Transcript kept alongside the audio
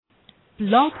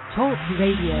Blog Talk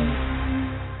Radio.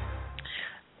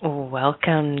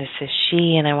 Welcome, this is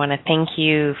She, and I want to thank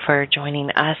you for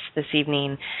joining us this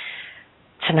evening.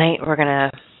 Tonight we're going to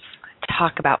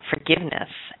talk about forgiveness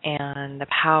and the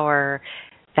power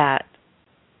that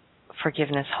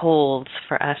forgiveness holds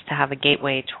for us to have a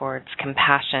gateway towards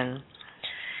compassion.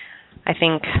 I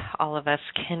think all of us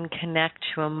can connect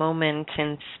to a moment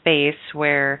in space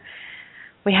where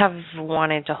we have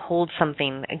wanted to hold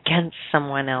something against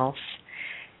someone else.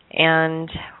 And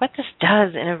what this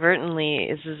does inadvertently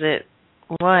is it,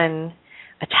 one,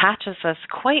 attaches us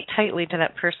quite tightly to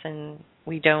that person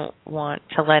we don't want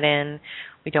to let in,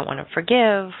 we don't want to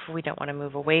forgive, we don't want to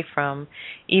move away from,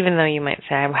 even though you might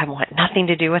say, I want nothing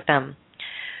to do with them.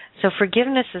 So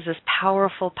forgiveness is this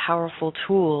powerful, powerful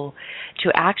tool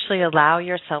to actually allow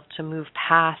yourself to move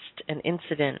past an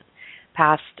incident,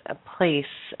 past a place,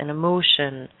 an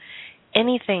emotion,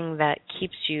 anything that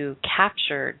keeps you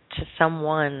captured to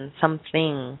someone,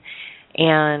 something,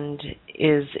 and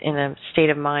is in a state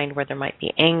of mind where there might be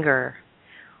anger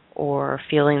or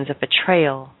feelings of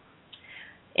betrayal.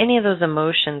 Any of those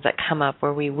emotions that come up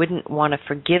where we wouldn't want to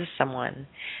forgive someone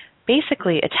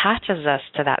basically attaches us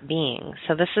to that being.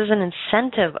 So this is an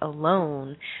incentive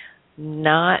alone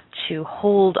not to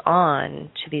hold on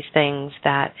to these things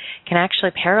that can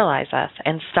actually paralyze us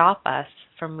and stop us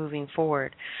from moving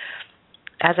forward.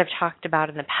 As I've talked about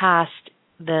in the past,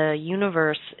 the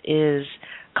universe is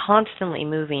constantly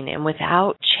moving, and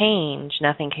without change,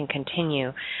 nothing can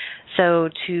continue. So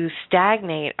to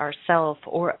stagnate ourselves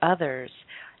or others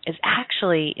is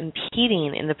actually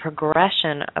impeding in the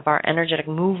progression of our energetic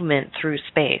movement through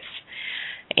space.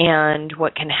 And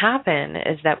what can happen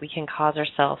is that we can cause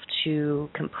ourselves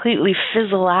to completely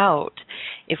fizzle out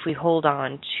if we hold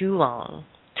on too long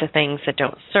to things that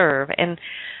don't serve. And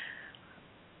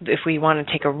if we want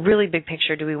to take a really big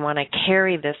picture, do we want to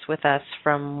carry this with us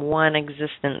from one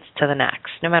existence to the next?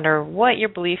 No matter what your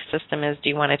belief system is, do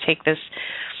you want to take this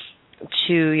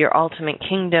to your ultimate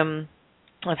kingdom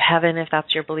of heaven, if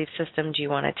that's your belief system? Do you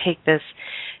want to take this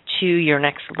to your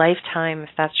next lifetime, if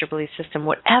that's your belief system?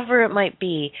 Whatever it might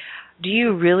be, do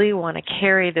you really want to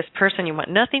carry this person you want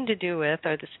nothing to do with,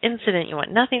 or this incident you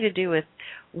want nothing to do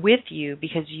with you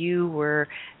because you were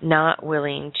not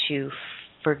willing to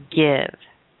forgive?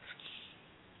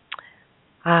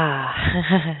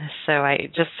 So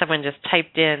someone just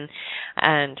typed in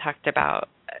and talked about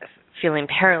feeling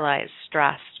paralyzed,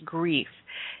 stressed, grief,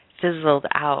 fizzled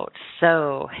out.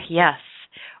 So yes,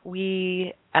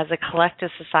 we as a collective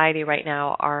society right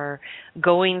now are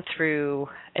going through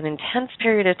an intense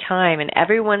period of time, and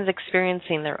everyone's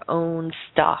experiencing their own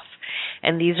stuff.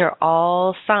 And these are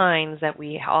all signs that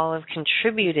we all have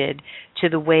contributed to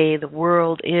the way the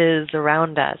world is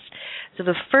around us. So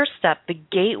the first step, the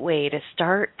gateway to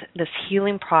start this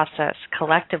healing process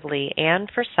collectively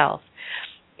and for self,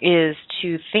 is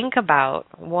to think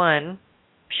about, one,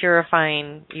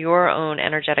 purifying your own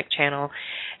energetic channel,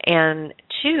 and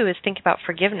two is think about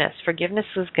forgiveness. Forgiveness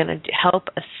is going to help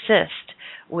assist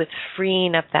with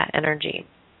freeing up that energy.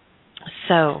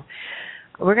 So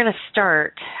we're going to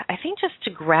start, I think, just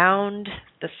to ground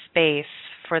the space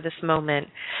for this moment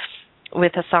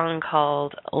with a song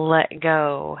called Let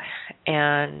Go.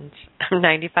 And I'm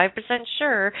 95%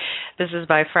 sure this is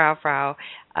by Frau Frau.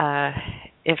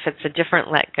 If it's a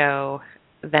different Let Go,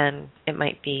 then it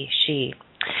might be She.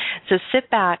 So sit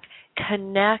back,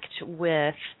 connect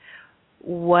with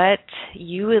what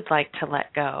you would like to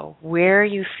let go, where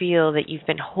you feel that you've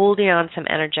been holding on some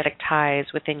energetic ties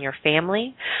within your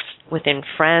family, within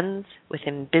friends,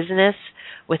 within business,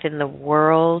 within the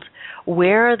world.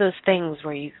 Where are those things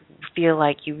where you feel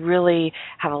like you really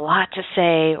have a lot to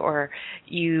say, or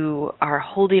you are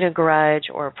holding a grudge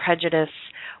or a prejudice?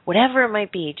 Whatever it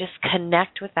might be, just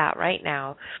connect with that right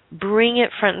now. Bring it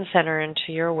front and center into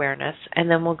your awareness, and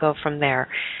then we'll go from there.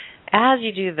 As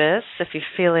you do this, if you're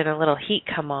feeling a little heat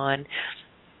come on,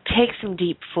 take some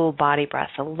deep, full body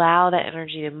breaths. Allow that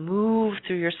energy to move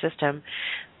through your system,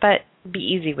 but be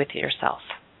easy with yourself.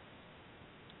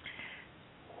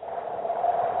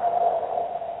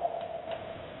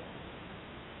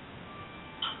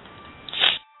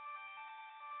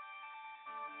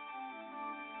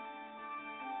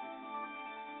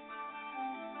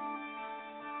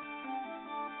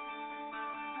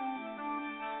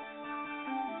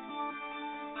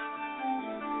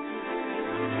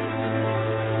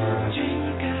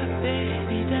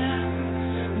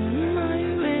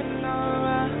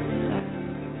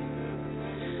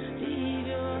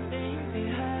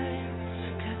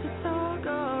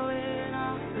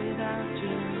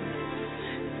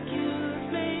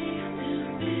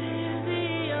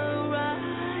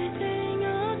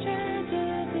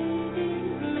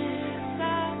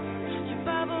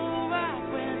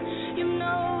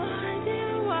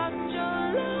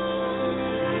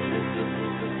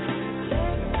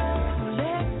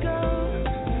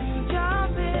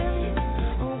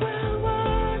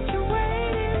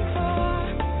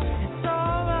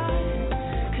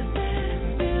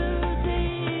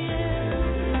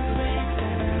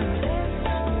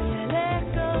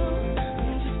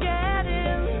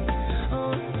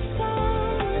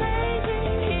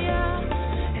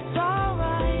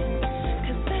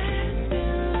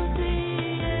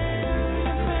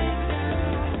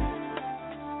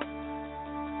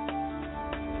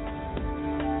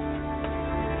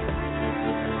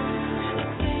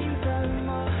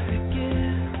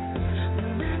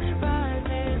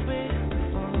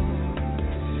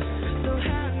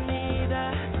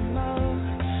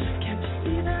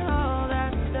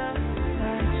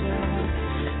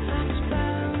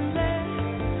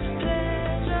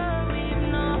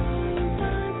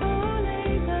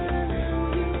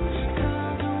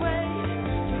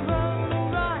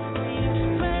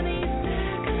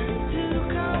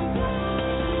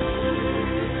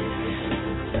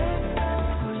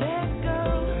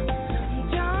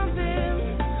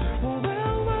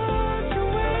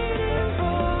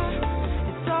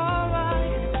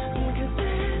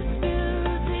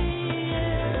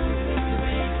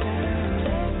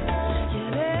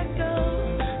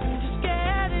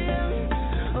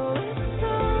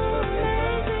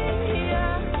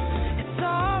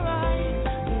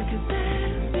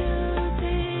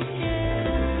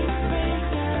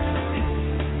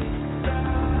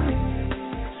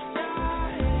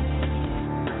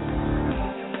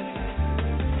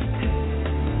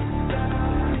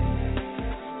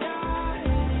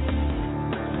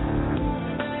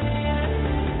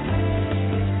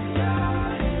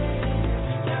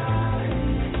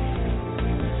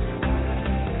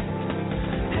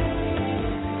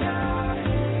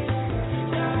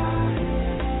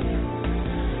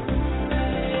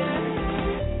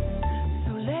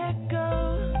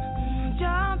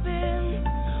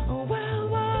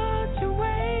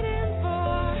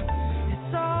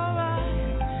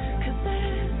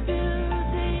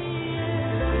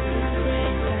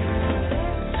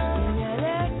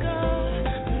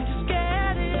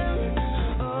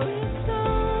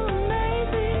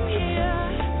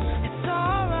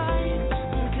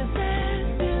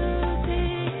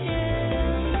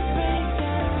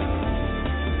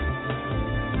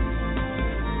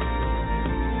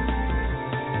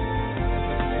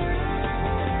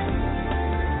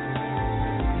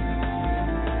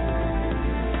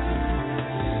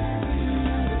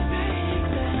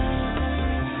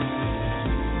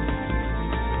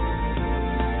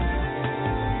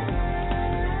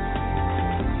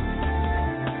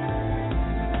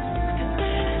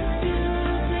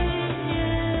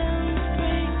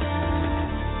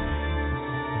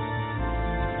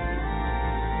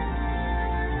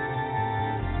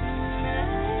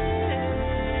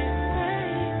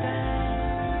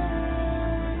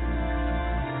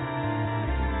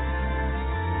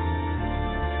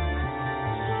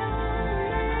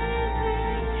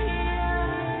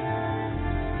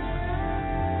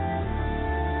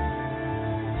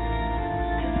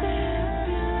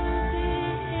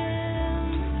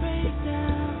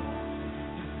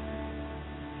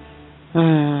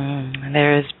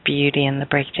 There is beauty in the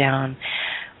breakdown.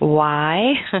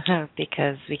 Why?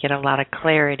 Because we get a lot of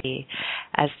clarity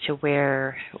as to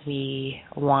where we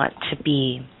want to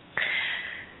be.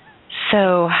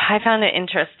 So I found it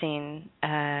interesting.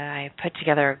 I put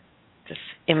together this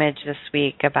image this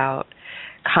week about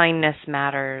kindness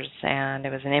matters, and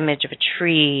it was an image of a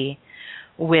tree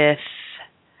with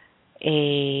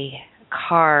a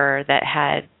car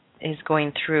that is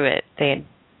going through it. They had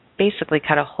basically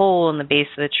cut a hole in the base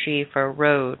of the tree for a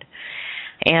road.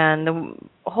 And the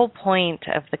whole point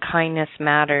of the kindness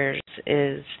matters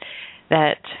is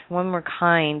that when we're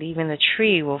kind, even the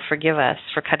tree will forgive us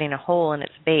for cutting a hole in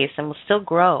its base and will still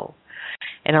grow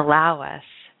and allow us.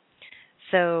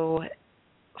 So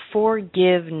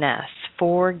forgiveness,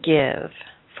 forgive.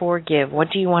 What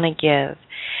do you want to give?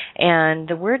 And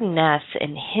the word ness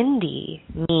in Hindi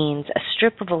means a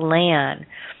strip of land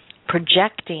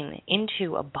projecting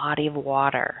into a body of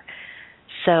water.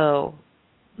 So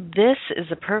this is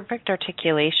a perfect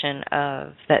articulation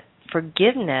of that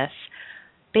forgiveness.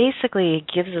 Basically,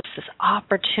 it gives us this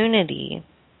opportunity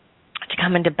to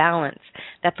come into balance.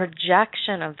 That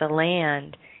projection of the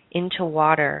land into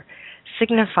water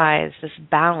signifies this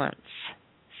balance,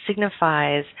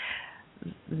 signifies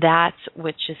that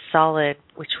which is solid,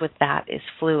 which with that is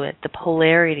fluid, the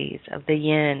polarities of the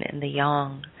yin and the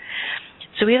yang.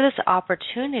 So we have this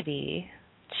opportunity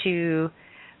to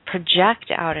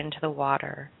project out into the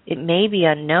water. It may be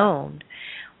unknown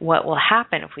what will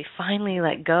happen if we finally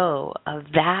let go of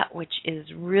that which is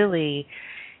really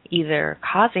either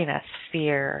causing us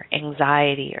fear,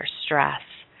 anxiety, or stress.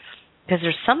 Because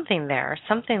there's something there,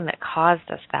 something that caused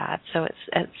us that. So it's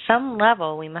at some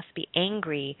level we must be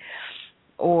angry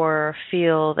or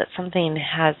feel that something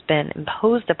has been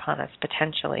imposed upon us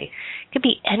potentially. It could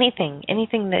be anything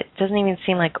that doesn't even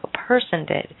seem like a person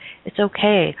did. It's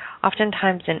okay.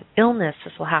 Oftentimes in illness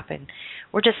this will happen.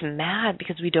 We're just mad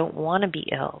because we don't want to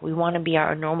be ill. We want to be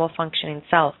our normal functioning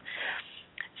self.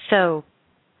 So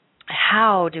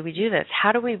how do we do this?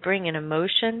 How do we bring an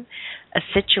emotion, a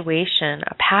situation,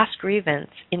 a past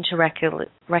grievance into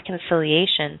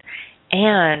reconciliation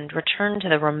and return to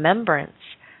the remembrance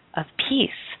of peace?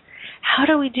 How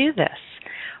do we do this?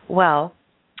 Well,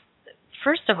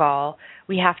 first of all,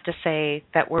 we have to say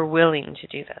that we're willing to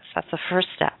do this. That's the first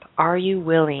step. Are you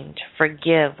willing to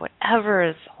forgive whatever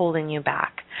is holding you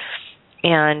back?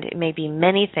 And it may be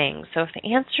many things. So if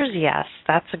the answer is yes,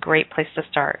 that's a great place to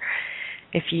start.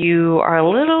 If you are a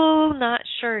little not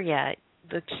sure yet,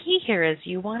 the key here is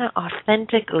you want to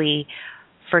authentically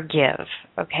forgive.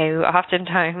 Okay,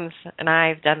 oftentimes, and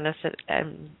I've done this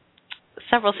in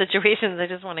several situations, I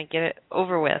just want to get it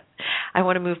over with. I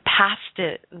want to move past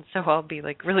it, and so I'll be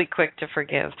like really quick to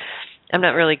forgive. I'm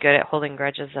not really good at holding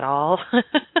grudges at all.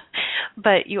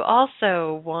 But you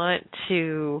also want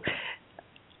to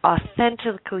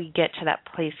authentically get to that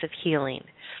place of healing.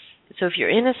 So if you're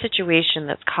in a situation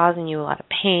that's causing you a lot of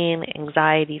pain,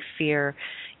 anxiety, fear,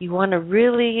 you want to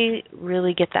really,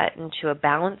 really get that into a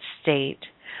balanced state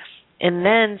and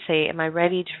then say, am I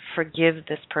ready to forgive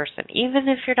this person? Even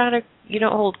if you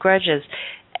don't hold grudges,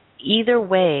 either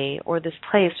way, or this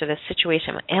place or this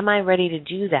situation, am I ready to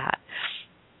do that?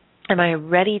 Am I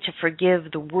ready to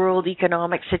forgive the world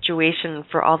economic situation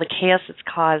for all the chaos it's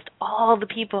caused, all the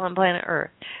people on planet Earth?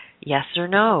 Yes or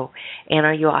no? And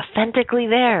are you authentically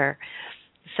there?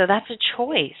 So that's a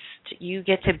choice you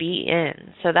get to be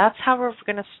in. So that's how we're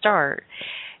going to start.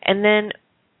 And then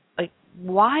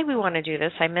why we want to do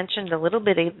this, I mentioned a little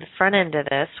bit at the front end of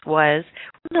this, was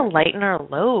we want to lighten our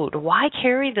load. Why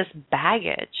carry this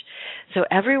baggage? So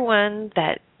everyone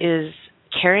that is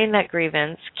carrying that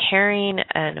grievance, carrying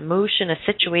an emotion, a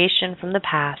situation from the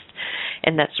past,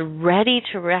 and that's ready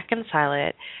to reconcile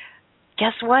it,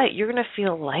 guess what? You're going to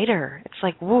feel lighter. It's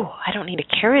like, whoa, I don't need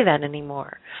to carry that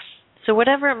anymore. So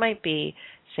whatever it might be,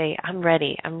 say, I'm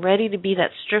ready. I'm ready to be that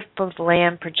strip of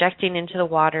land projecting into the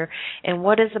water. And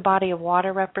what does the body of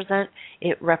water represent?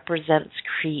 It represents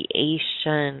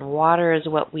creation. Water is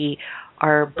what we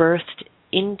are birthed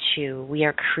into. We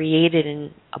are created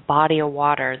in a body of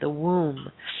water, the womb.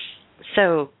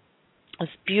 So this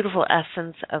beautiful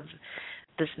essence of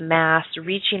this mass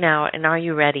reaching out, and are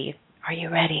you ready? Are you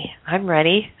ready? I'm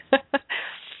ready.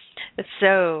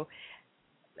 So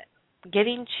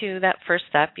getting to that first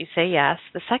step, you say yes.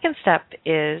 The second step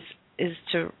is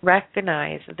to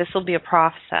recognize that this will be a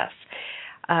process.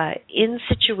 In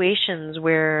situations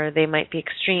where they might be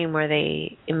extreme, where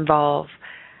they involve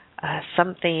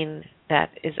something that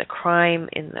is a crime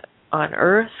on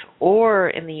Earth or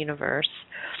in the universe,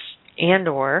 and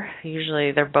or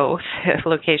usually they're both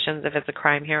locations. If it's a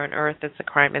crime here on Earth, it's a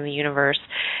crime in the universe.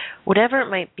 Whatever it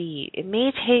might be, it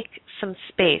may take some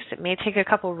space. It may take a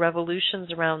couple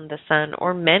revolutions around the sun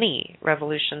or many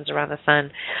revolutions around the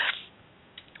sun.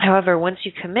 However, once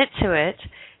you commit to it,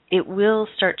 it will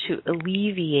start to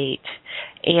alleviate,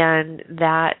 and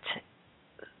that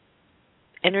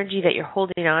energy that you're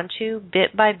holding on to,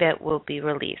 bit by bit, will be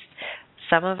released.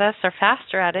 Some of us are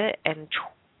faster at it, and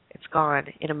it's gone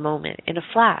in a moment, in a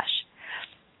flash.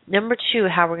 Number 2,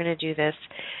 how we're going to do this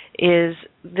is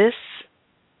this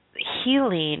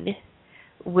healing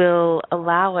will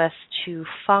allow us to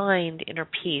find inner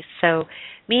peace. So,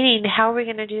 meaning, how are we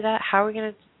going to do that? How are we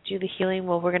going to do the healing?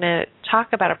 Well, we're going to talk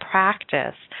about a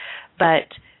practice, but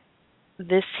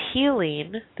this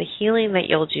healing, the healing that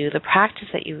you'll do, the practice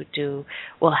that you do,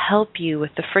 will help you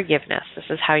with the forgiveness. This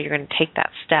is how you're going to take that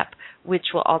step, which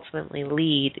will ultimately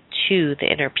lead to the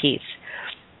inner peace.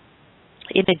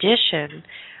 In addition,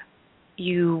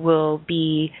 you will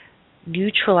be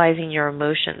neutralizing your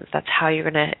emotions. That's how you're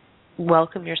going to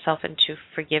welcome yourself into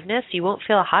forgiveness. You won't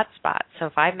feel a hot spot. So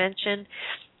if I mention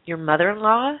your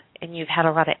mother-in-law and you've had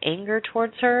a lot of anger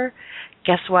towards her,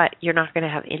 guess what? You're not going to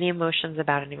have any emotions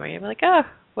about it anymore. You're like, oh,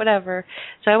 whatever.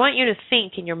 So I want you to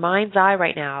think in your mind's eye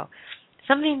right now,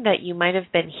 something that you might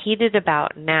have been heated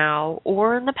about now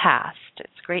or in the past.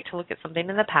 It's great to look at something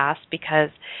in the past because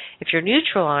if you're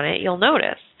neutral on it, you'll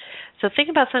notice. So think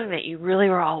about something that you really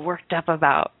were all worked up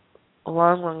about a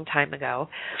long, long time ago.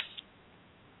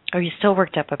 Are you still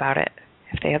worked up about it?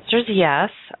 If the answer is yes,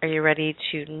 are you ready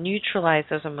to neutralize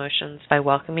those emotions by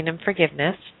welcoming in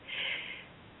forgiveness?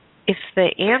 If the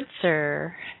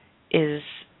answer is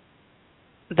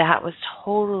that was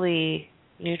totally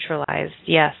neutralized,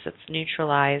 yes, it's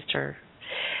neutralized, or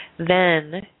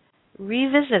then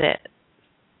revisit it.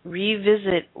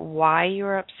 Revisit why you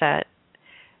were upset,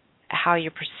 how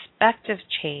your perspective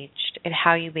changed, and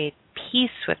how you made peace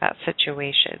with that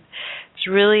situation. It's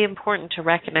really important to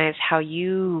recognize how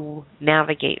you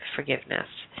navigate forgiveness.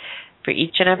 For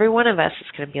each and every one of us,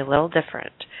 it's going to be a little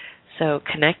different. So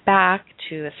connect back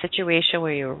to a situation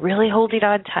where you were really holding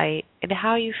on tight and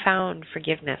how you found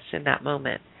forgiveness in that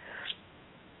moment.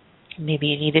 Maybe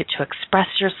you needed to express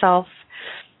yourself,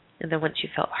 and then once you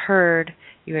felt heard,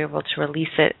 you were able to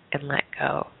release it and let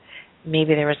go.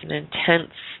 Maybe there was an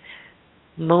intense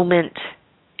moment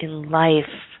in life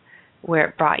where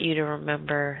it brought you to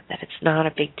remember that it's not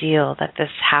a big deal that this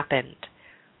happened.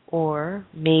 Or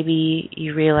maybe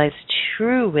you realized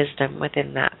true wisdom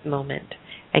within that moment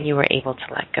and you were able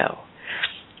to let go.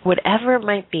 Whatever it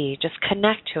might be, just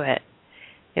connect to it.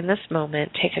 In this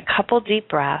moment, take a couple deep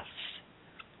breaths.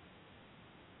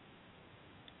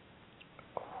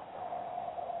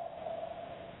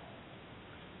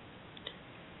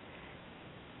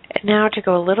 And now to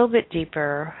go a little bit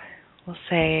deeper, we'll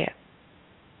say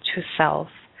to self,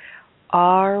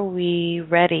 are we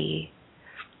ready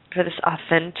for this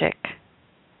authentic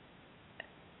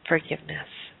forgiveness?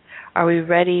 Are we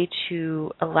ready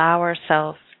to allow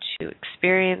ourselves to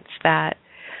experience that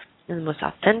in the most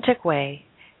authentic way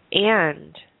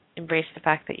and embrace the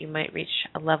fact that you might reach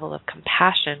a level of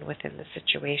compassion within the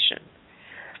situation?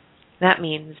 That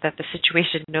means that the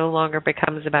situation no longer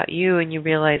becomes about you and you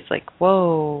realize, like,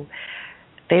 whoa,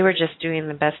 they were just doing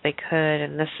the best they could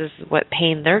and this is what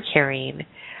pain they're carrying.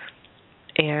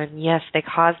 And yes, they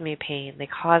caused me pain. They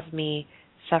caused me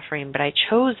suffering, but I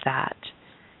chose that.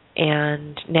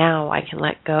 And now I can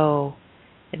let go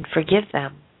and forgive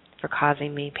them for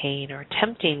causing me pain or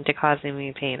attempting to cause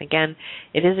me pain. Again,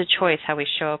 it is a choice how we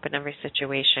show up in every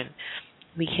situation.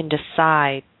 We can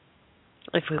decide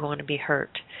if we want to be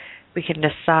hurt. We can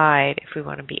decide if we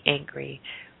want to be angry.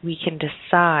 We can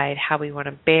decide how we want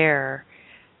to bear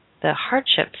the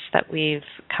hardships that we've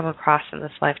come across in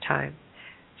this lifetime.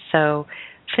 So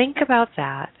think about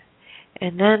that.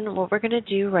 And then what we're going to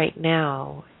do right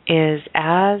now is,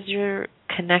 as you're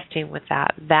connecting with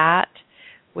that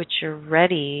which you're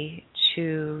ready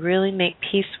to really make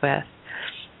peace with,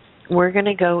 we're going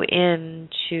to go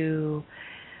into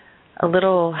a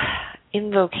little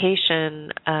invocation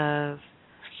of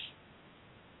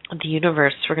the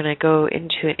universe. We're going to go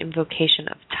into an invocation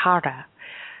of Tara.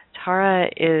 Tara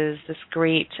is this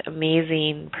great,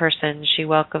 amazing person. She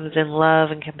welcomes in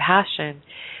love and compassion.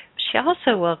 She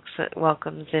also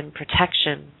welcomes in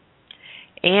protection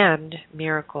and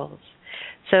miracles.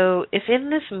 So if in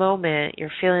this moment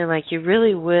you're feeling like you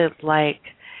really would like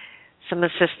some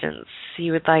assistance,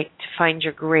 you would like to find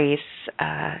your grace,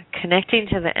 connecting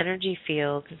to the energy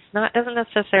field doesn't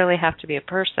necessarily have to be a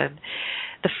person.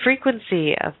 The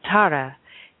frequency of Tara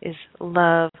is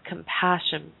love,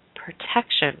 compassion,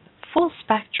 protection full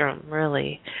spectrum,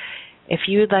 really. If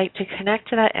you would like to connect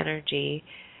to that energy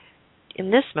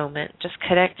in this moment, just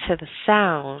connect to the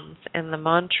sounds and the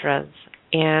mantras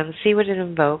and see what it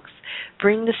invokes.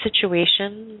 Bring the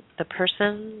situation, the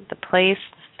person, the place,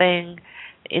 the thing,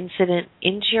 the incident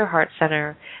into your heart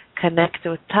center. Connect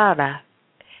with Tara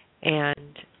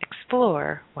and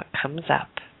explore what comes up.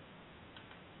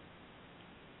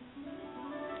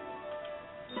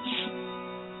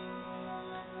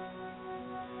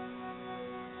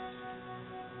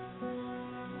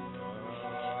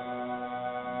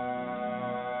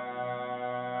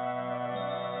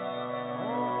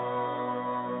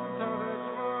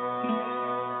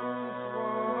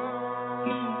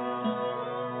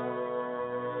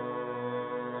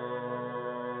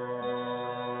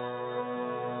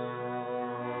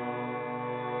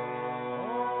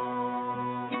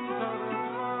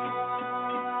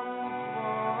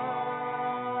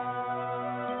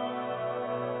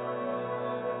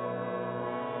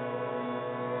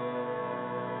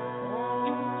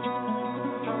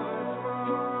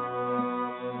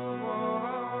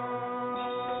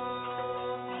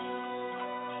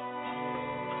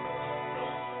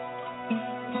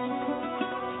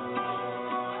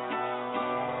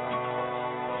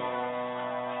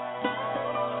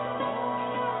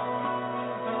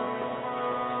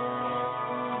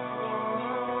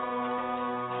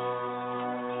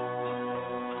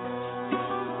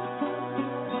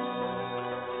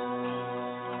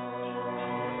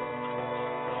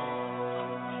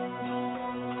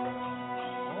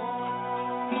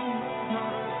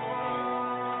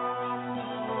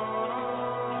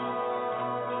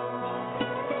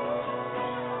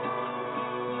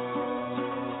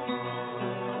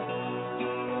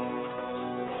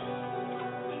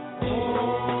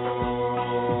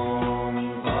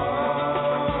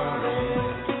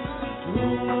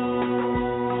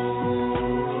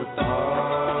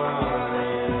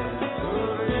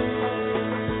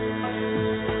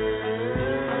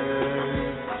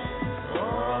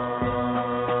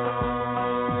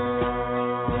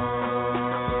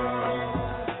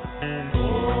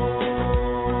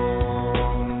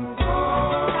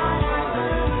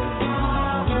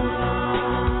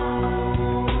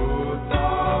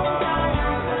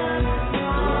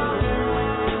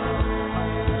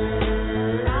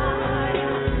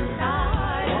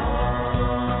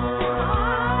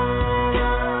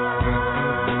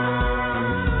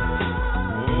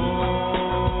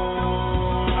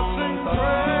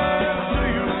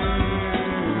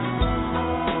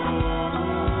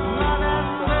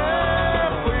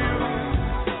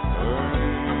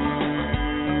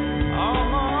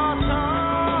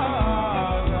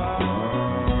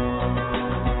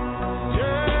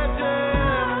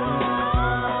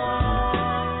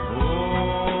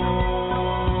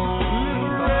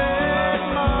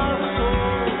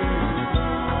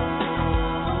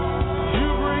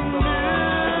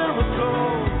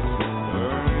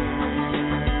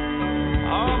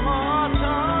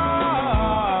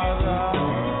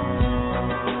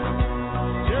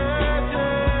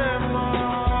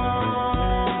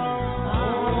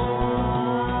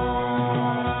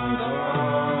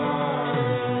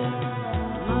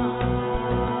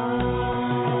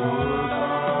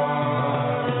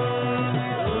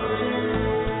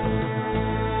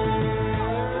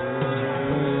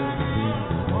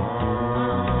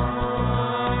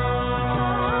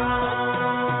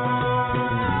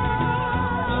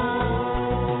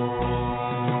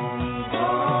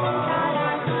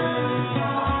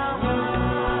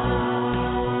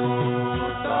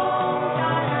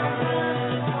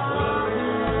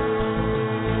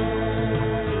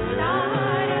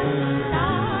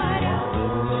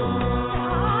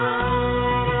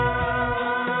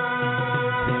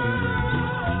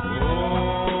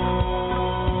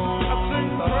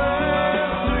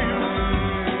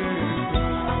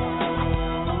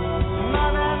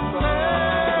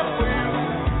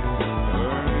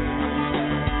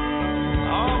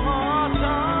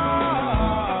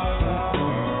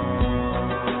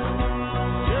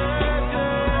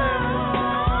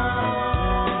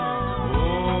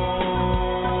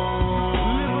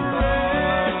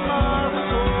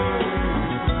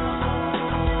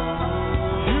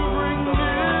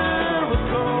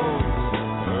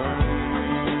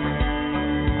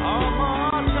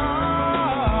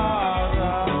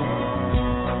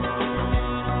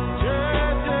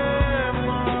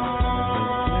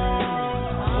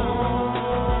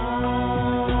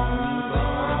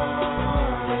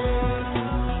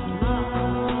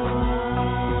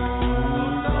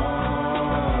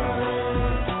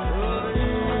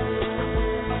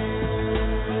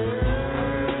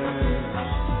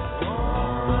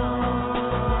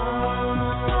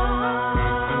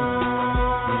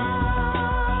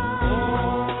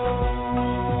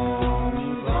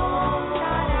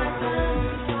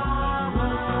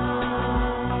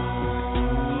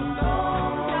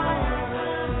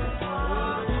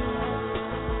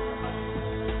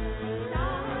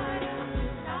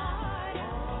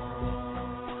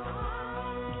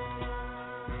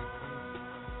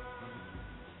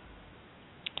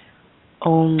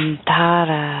 Om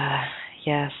Tara.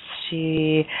 Yes,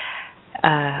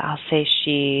 I'll say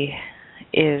she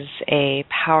is a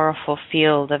powerful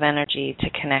field of energy to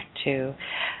connect to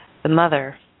the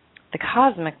mother, the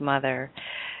cosmic mother.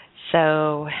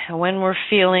 So when we're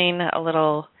feeling a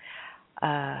little,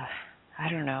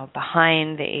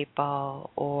 behind the eight ball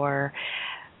or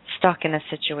stuck in a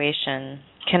situation,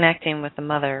 connecting with the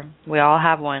mother, we all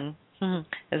have one,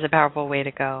 is a powerful way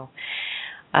to go.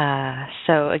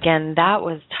 So again, that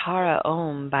was Tara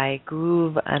Om by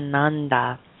Groove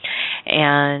Ananda.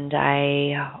 And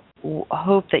I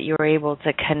hope that you're able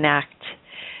to connect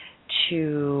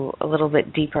to a little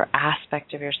bit deeper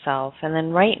aspect of yourself. And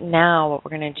then right now what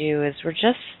we're going to do is we're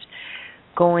just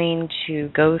going to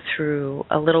go through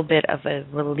a little bit of a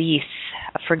release,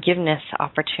 a forgiveness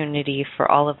opportunity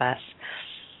for all of us.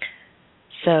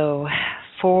 So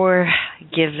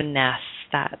forgiveness,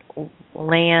 that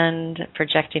land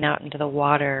projecting out into the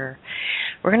water,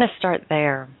 we're going to start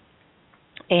there.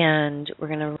 And we're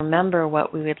going to remember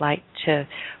what we would like to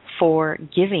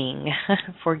forgiving.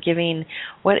 Forgiving,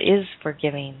 what is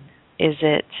forgiving? Is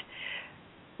it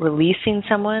releasing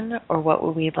someone, or what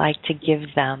would we like to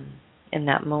give them in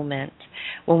that moment?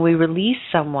 When we release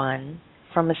someone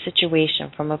from a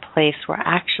situation, from a place, we're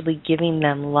actually giving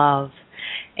them love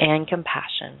and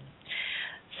compassion.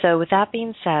 So with that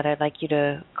being said, I'd like you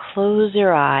to close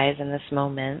your eyes in this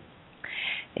moment,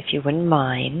 if you wouldn't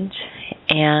mind,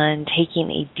 and taking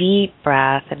a deep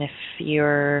breath. And if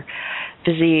you're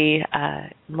busy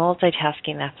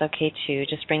multitasking, that's okay too.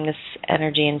 Just bring this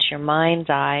energy into your mind's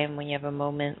eye, and when you have a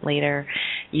moment later,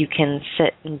 you can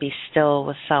sit and be still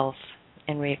with self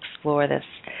and re-explore this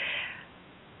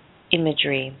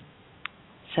imagery.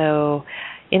 So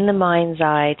in the mind's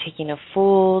eye, taking a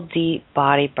full deep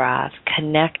body breath,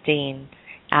 connecting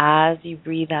as you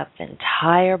breathe up the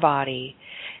entire body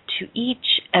to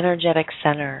each energetic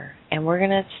center. And we're going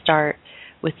to start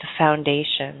with the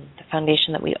foundation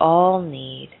that we all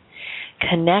need,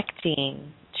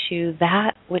 connecting to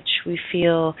that which we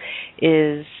feel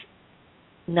is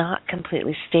not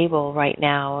completely stable right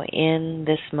now in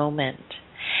this moment.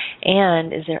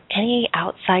 And is there any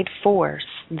outside force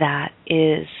that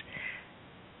is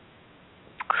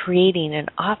creating an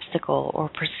obstacle or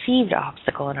perceived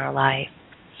obstacle in our life?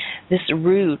 This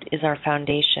root is our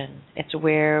foundation. It's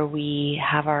where we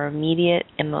have our immediate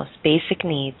and most basic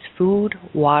needs: food,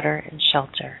 water, and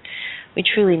shelter. We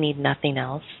truly need nothing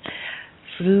else.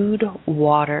 Food,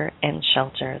 water, and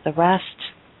shelter. The rest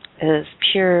is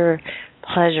pure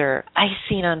pleasure,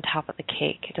 icing on top of the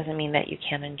cake. It doesn't mean that you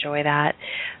can't enjoy that,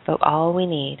 but all we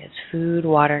need is food,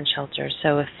 water, and shelter.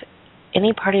 So if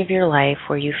any part of your life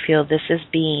where you feel this is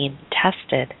being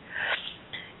tested,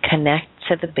 connect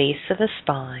to the base of the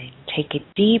spine, take a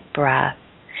deep breath,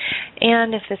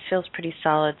 and if this feels pretty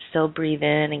solid, still breathe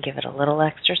in and give it a little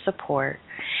extra support.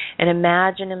 And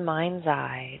imagine in mind's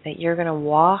eye that you're going to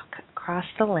walk across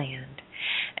the land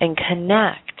and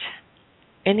connect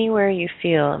anywhere you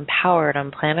feel empowered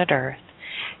on planet Earth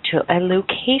to a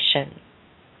location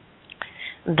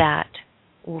that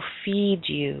will feed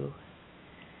you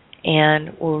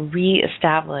and will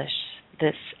reestablish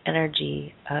this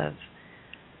energy of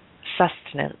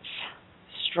sustenance,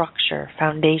 structure,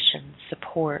 foundation,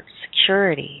 support,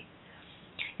 security.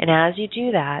 And as you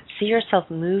do that, see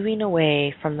yourself moving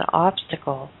away from the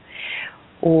obstacle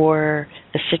or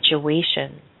the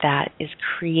situation that is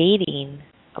creating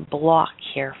a block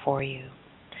here for you.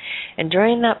 And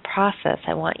during that process,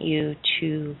 I want you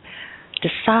to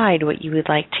decide what you would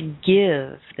like to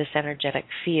give this energetic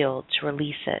field to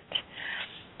release it.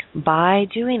 By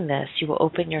doing this, you will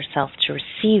open yourself to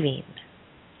receiving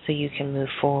so you can move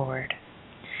forward.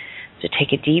 So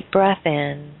take a deep breath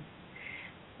in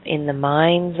the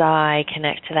mind's eye,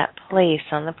 connect to that place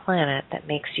on the planet that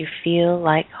makes you feel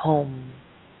like home.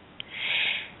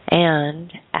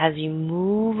 And as you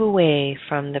move away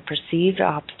from the perceived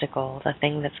obstacle, the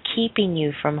thing that's keeping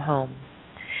you from home,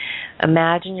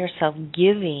 imagine yourself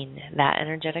giving that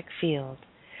energetic field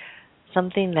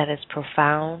something that is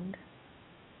profound,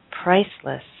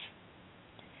 priceless,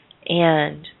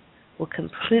 and will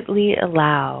completely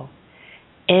allow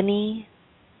any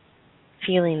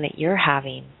feeling that you're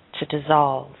having to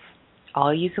dissolve.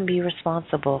 All you can be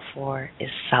responsible for is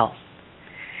self.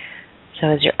 So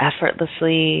as you're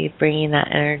effortlessly bringing that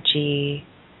energy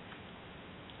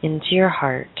into your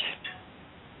heart,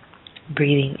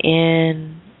 breathing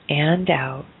in and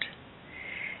out,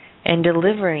 and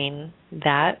delivering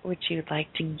that which you'd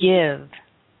like to give,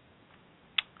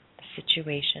 the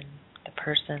situation, the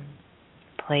person,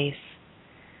 the place,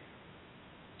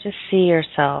 just see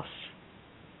yourself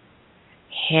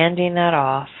handing that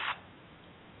off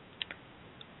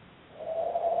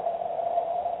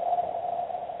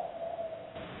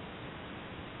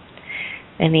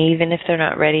And even if they're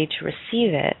not ready to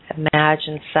receive it,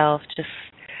 imagine self just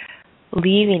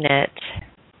leaving it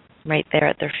right there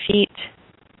at their feet,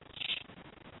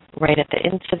 right at the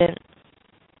incident,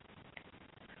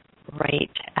 right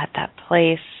at that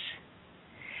place.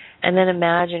 And then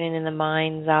imagining in the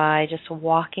mind's eye just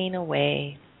walking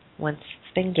away once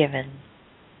it's been given.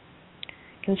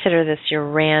 Consider this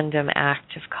your random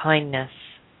act of kindness.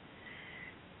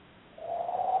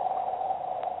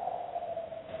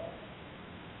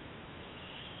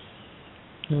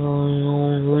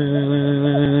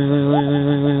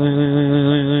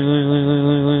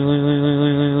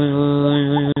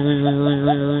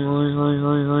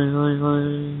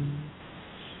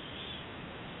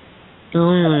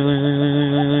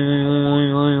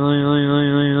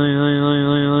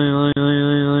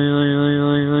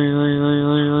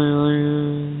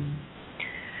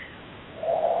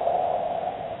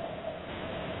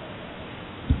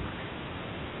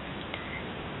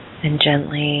 And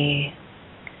gently,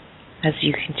 as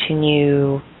you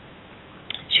continue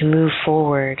to move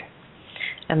forward,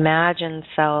 imagine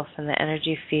self and the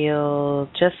energy field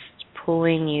just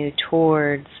pulling you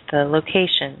towards the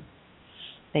location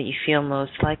that you feel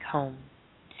most like home.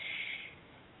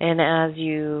 And as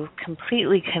you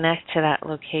completely connect to that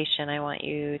location, I want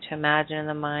you to imagine in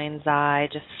the mind's eye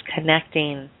just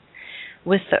connecting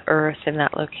with the earth in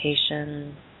that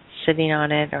location, sitting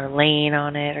on it or laying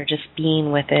on it or just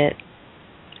being with it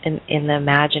in the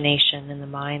imagination, in the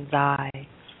mind's eye.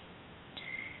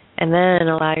 And then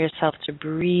allow yourself to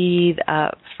breathe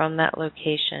up from that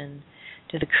location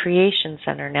to the creation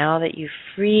center. Now that you've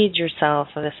freed yourself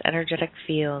of this energetic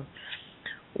field,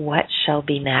 what shall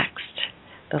be next?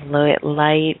 The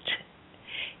light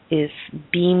is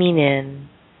beaming in,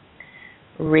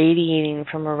 radiating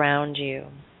from around you.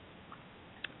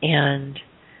 And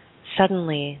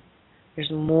suddenly,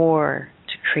 there's more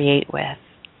to create with.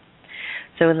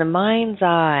 So in the mind's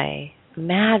eye,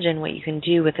 imagine what you can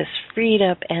do with this freed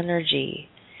up energy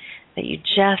that you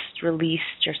just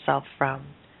released yourself from.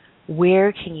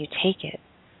 Where can you take it?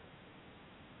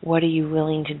 What are you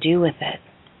willing to do with it?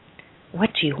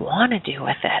 What do you want to do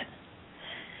with it?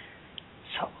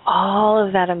 So all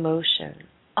of that emotion,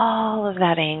 all of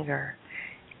that anger,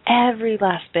 every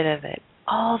last bit of it,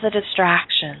 all the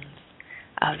distractions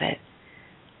of it,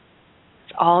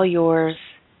 it's all yours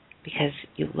because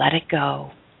you let it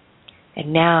go.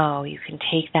 And now you can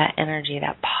take that energy,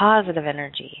 that positive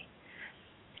energy,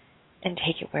 and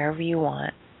take it wherever you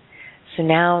want. So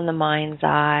now in the mind's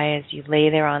eye, as you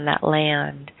lay there on that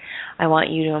land, I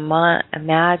want you to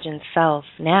imagine self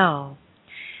now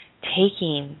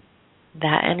taking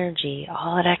that energy,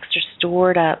 all that extra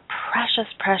stored up,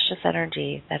 precious, precious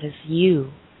energy that is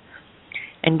you,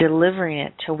 and delivering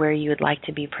it to where you would like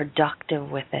to be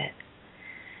productive with it.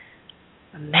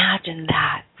 Imagine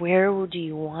that. Where do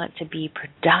you want to be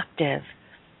productive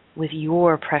with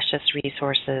your precious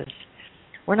resources?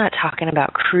 We're not talking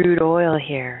about crude oil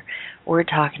here. We're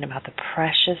talking about the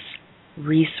precious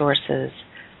resources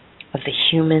of the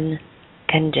human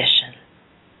condition.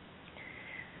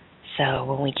 So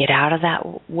when we get out of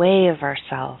that way of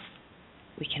ourselves,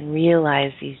 we can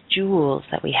realize these jewels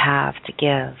that we have to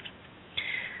give.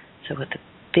 So with a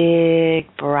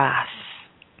big breath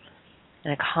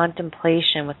and a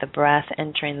contemplation with the breath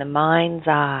entering the mind's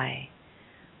eye,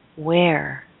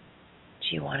 where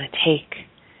do you want to take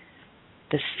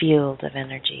this field of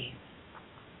energy?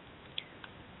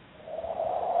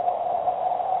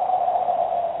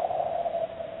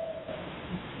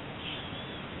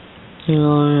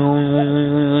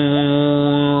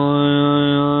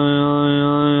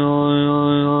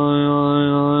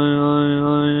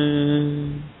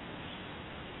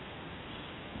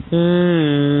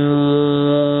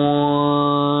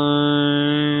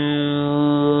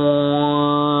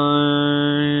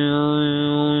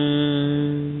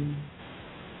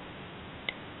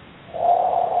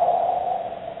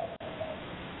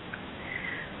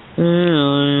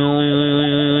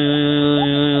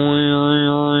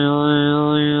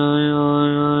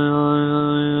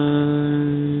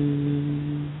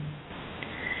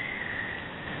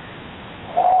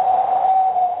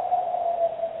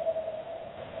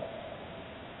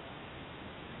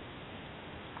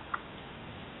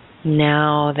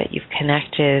 Now that you've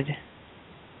connected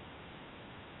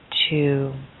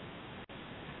to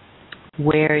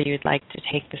where you'd like to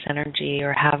take this energy,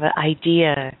 or have an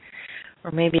idea,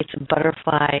 or maybe it's a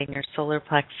butterfly in your solar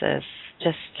plexus,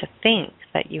 just to think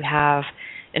that you have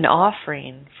an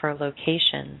offering for a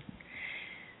location.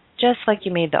 Just like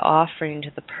you made the offering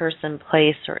to the person,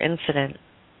 place, or incident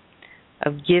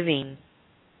of giving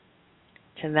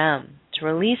to them to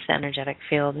release the energetic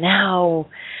field. Now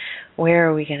Where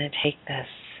are we going to take this?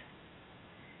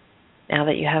 Now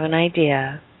that you have an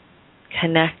idea,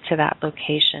 connect to that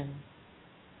location.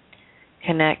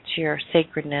 Connect to your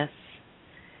sacredness.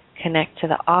 Connect to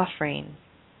the offering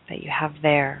that you have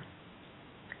there.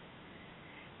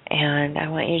 And I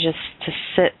want you just to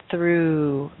sit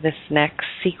through this next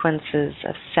sequences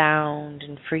of sound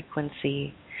and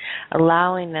frequency,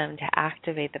 allowing them to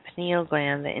activate the pineal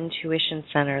gland, the intuition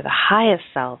center, the highest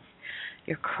self,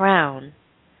 your crown,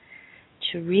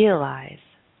 to realize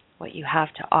what you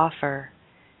have to offer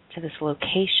to this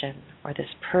location or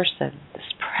this person, this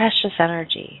precious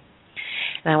energy.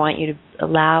 And I want you to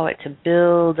allow it to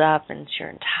build up into your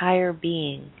entire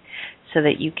being so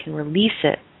that you can release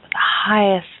it with the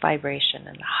highest vibration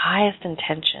and the highest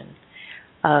intention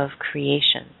of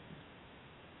creation.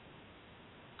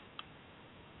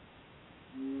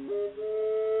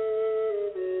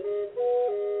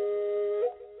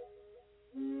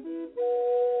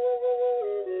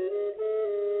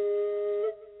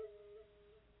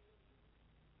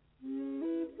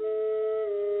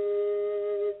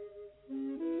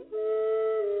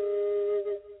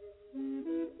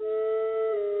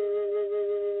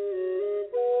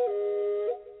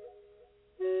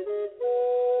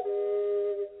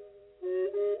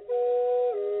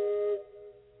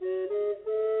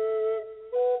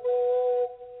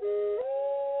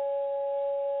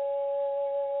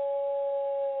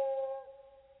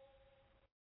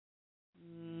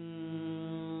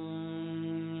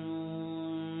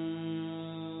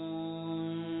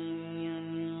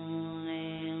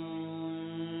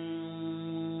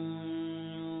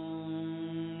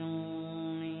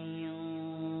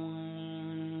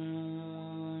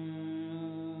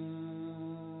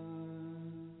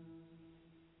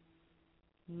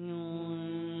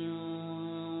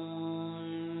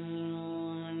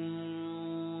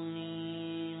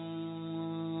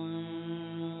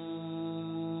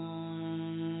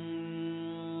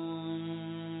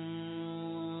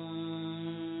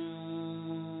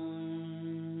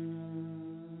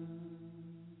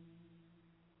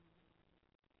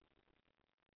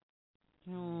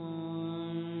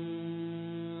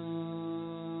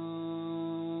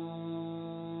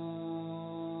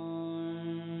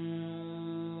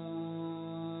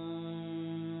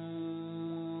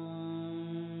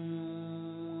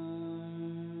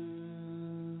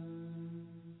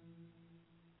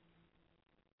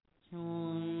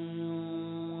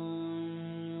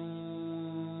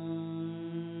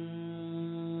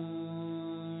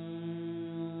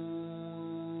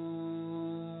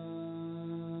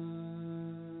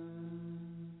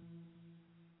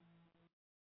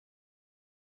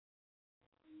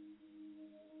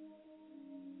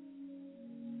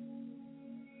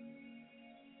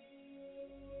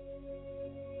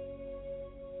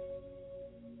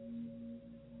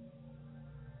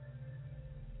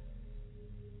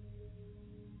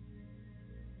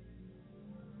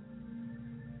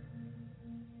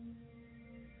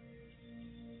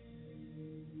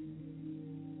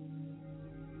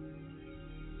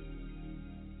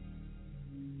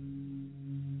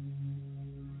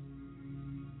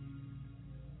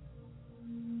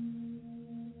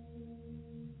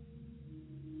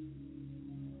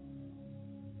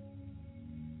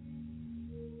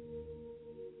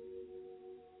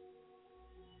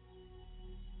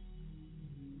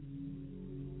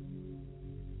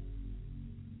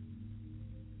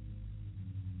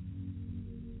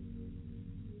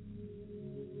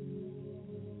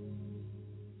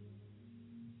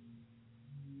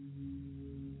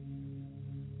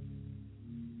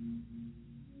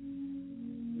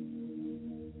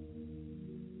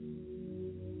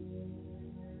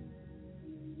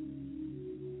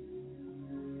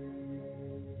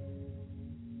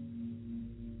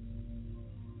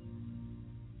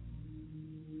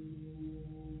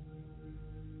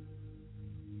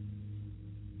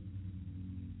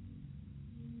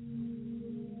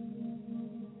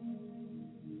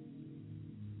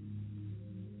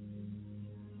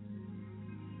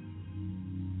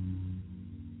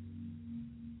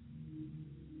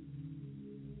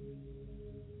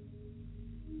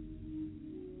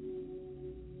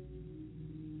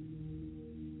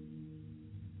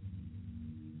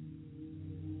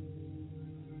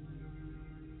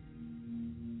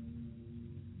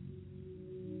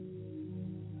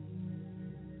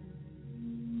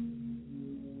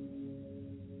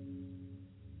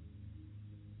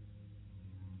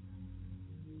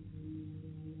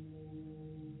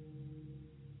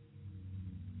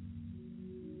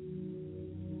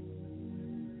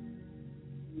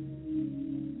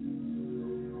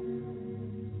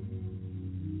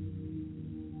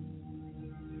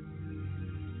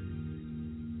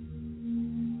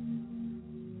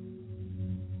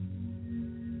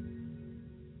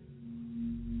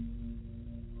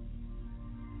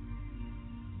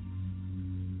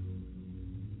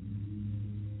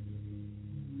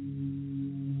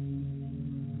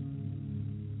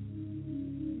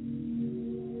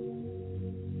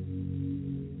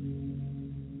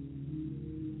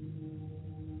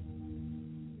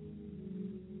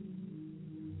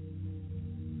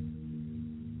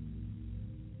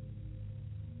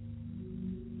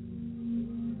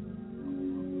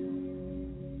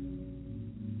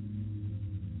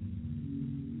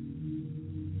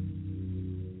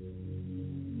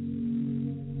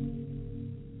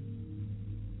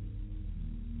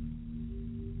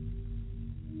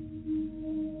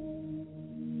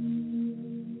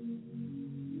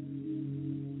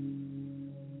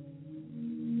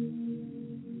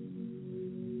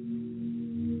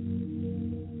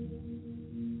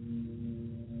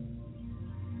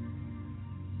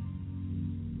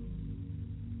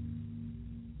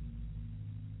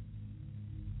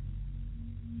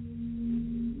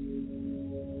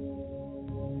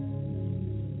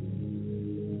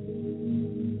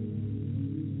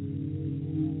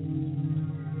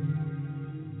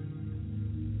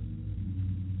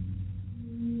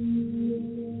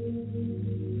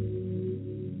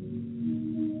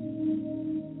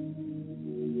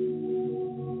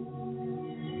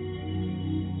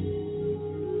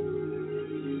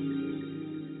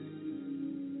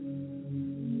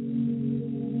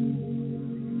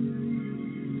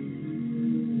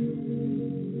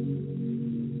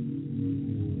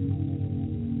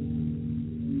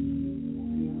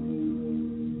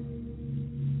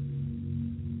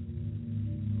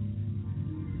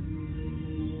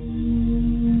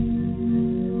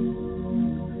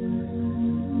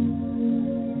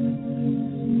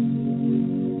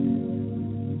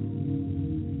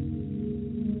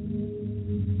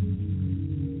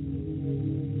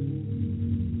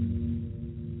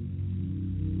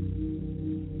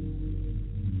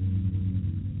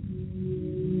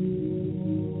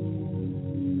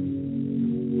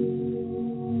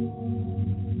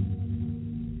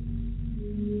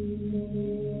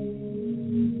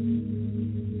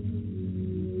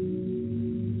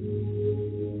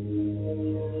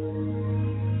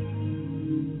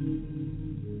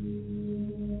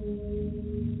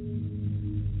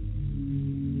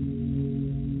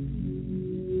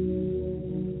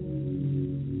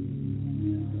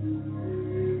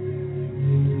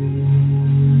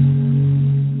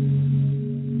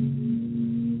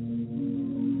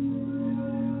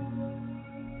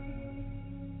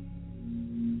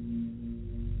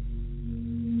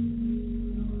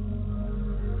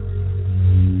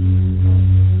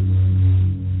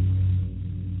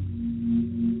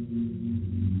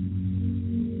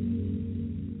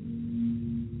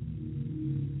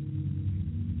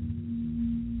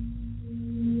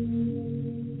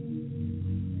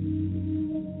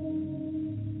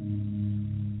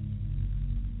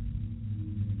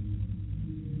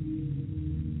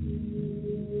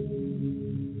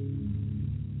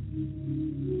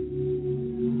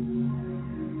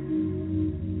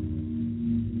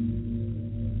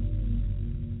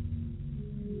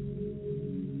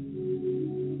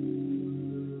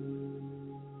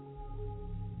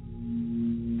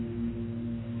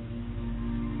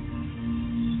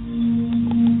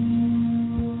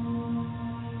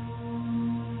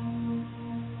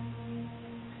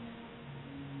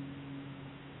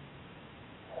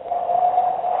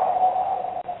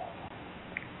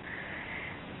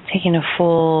 taking a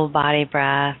full body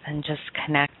breath and just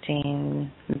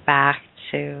connecting back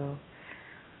to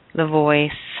the voice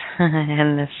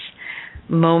and this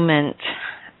moment,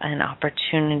 an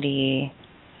opportunity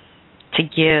to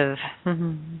give,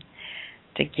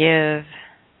 to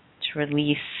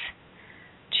release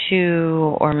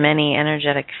two or many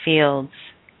energetic fields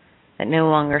that no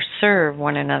longer serve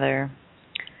one another.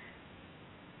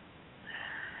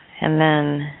 And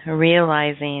then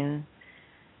realizing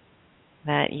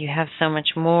that you have so much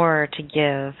more to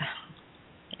give,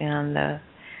 and the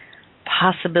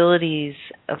possibilities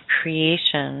of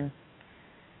creation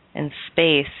and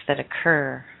space that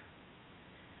occur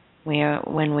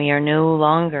when we are no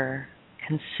longer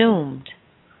consumed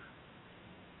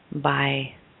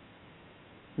by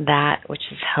that which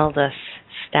has held us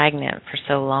stagnant for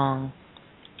so long.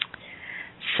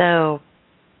 So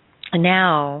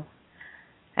now,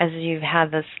 as you've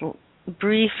had this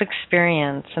brief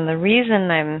experience, and the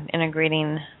reason I'm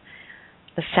integrating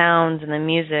the sounds and the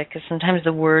music is sometimes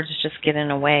the words just get in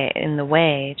the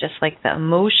way, just like the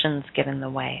emotions get in the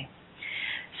way.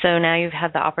 So now you've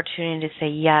had the opportunity to say,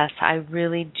 yes, I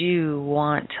really do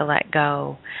want to let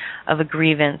go of a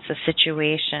grievance, a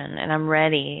situation, and I'm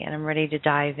ready to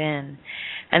dive in.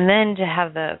 And then to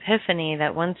have the epiphany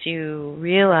that once you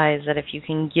realize that if you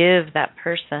can give that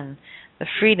person the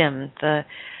freedom,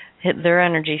 their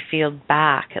energy field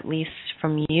back, at least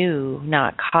from you,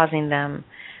 not causing them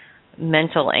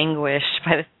mental anguish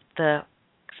by the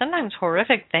sometimes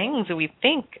horrific things that we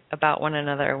think about one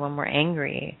another when we're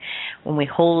angry, when we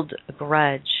hold a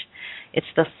grudge. It's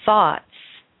the thoughts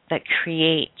that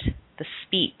create the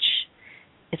speech.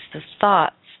 It's the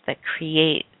thoughts that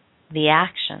create the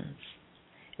actions.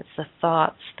 It's the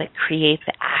thoughts that create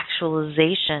the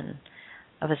actualization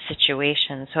of a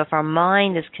situation. So if our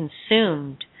mind is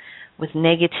consumed with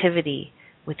negativity,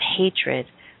 with hatred,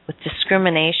 with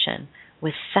discrimination,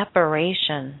 with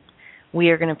separation, we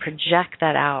are going to project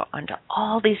that out onto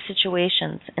all these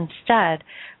situations. Instead,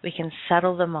 we can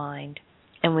settle the mind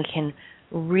and we can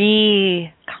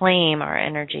reclaim our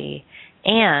energy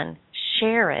and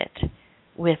share it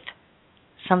with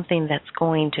something that's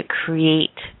going to create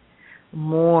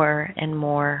more and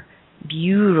more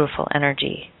beautiful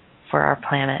energy for our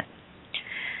planet.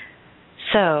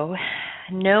 So,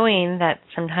 knowing that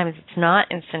sometimes it's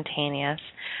not instantaneous,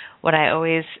 what I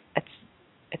always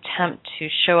attempt to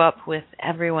show up with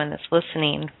everyone that's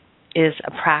listening is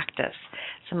a practice,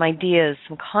 some ideas,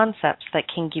 some concepts that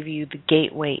can give you the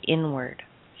gateway inward.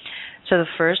 So the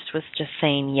first was just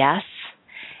saying yes,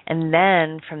 and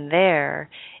then from there,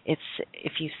 it's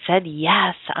if you said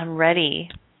yes, I'm ready,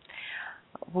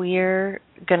 we're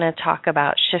going to talk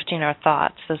about shifting our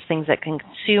thoughts, those things that can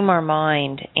consume our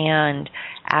mind and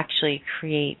actually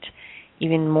create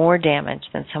even more damage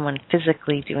than someone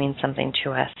physically doing something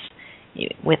to us,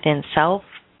 within self,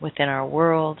 within our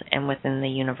world, and within the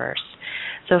universe.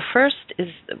 So first is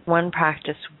one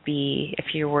practice would be,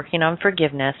 if you're working on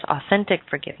forgiveness, authentic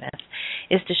forgiveness,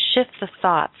 is to shift the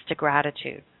thoughts to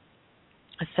gratitude.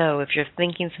 So if you're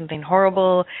thinking something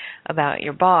horrible about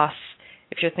your boss,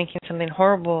 if you're thinking something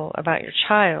horrible about your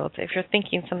child, if you're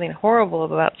thinking something horrible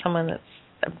about someone that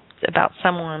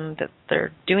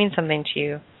they're doing something to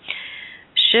you,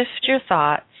 shift your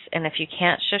thoughts. And if you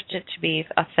can't shift it to be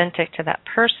authentic to that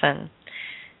person,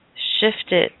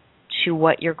 shift it to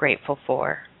what you're grateful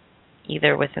for,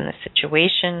 either within the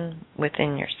situation,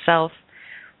 within yourself,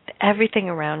 everything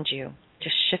around you.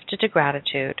 Just shift it to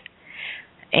gratitude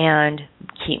and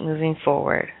keep moving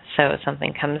forward. So if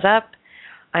something comes up,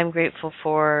 I'm grateful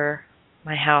for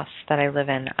my house that I live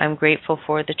in. I'm grateful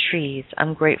for the trees.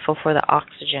 I'm grateful for the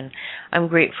oxygen. I'm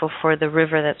grateful for the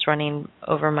river that's running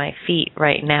over my feet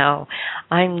right now.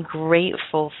 I'm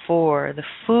grateful for the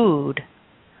food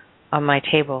on my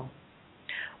table.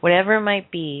 Whatever it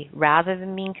might be, rather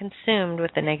than being consumed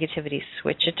with the negativity,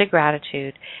 switch it to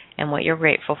gratitude and what you're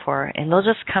grateful for, and they'll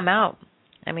just come out.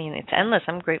 I mean, it's endless.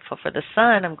 I'm grateful for the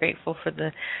sun. I'm grateful for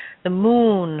the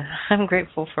moon. I'm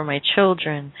grateful for my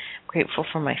children. I'm grateful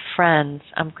for my friends.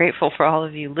 I'm grateful for all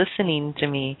of you listening to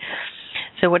me.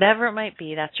 So whatever it might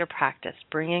be, that's your practice.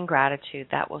 Bring in gratitude.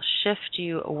 That will shift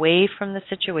you away from the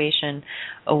situation,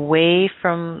 away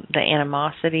from the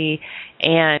animosity,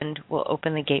 and will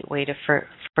open the gateway to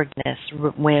forgiveness,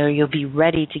 where you'll be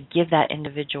ready to give that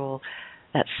individual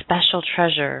that special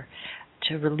treasure,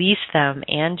 to release them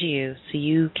and you, so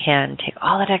you can take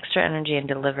all that extra energy and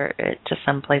deliver it to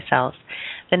someplace else.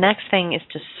 The next thing is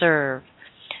to serve.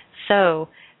 So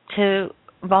to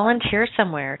volunteer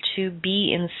somewhere, to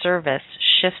be in service,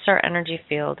 shifts our energy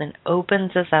field and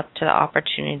opens us up to the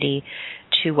opportunity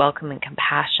to welcome in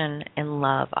compassion and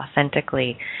love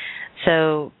authentically.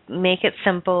 So make it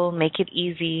simple, make it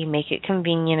easy, make it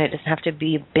convenient. It doesn't have to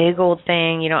be a big old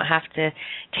thing. You don't have to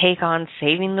take on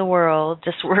saving the world.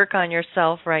 Just work on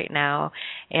yourself right now,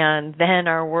 and then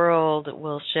our world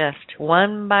will shift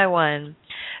one by one.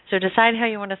 So decide how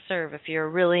you want to serve. If you're a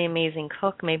really amazing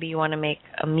cook, maybe you want to make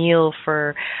a meal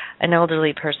for an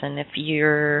elderly person. If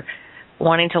you're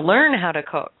wanting to learn how to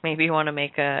cook, maybe you want to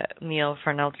make a meal for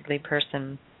an elderly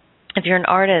person. If you're an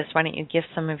artist, why don't you give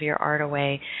some of your art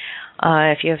away?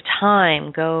 If you have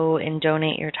time, go and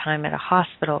donate your time at a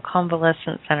hospital,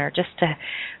 convalescent center, just to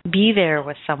be there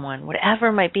with someone, whatever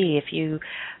it might be. If you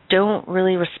don't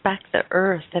really respect the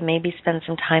earth, then maybe spend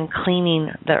some time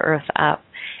cleaning the earth up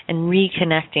and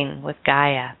reconnecting with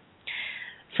Gaia.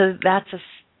 So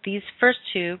these first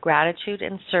two, gratitude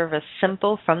and service,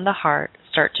 simple from the heart,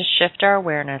 start to shift our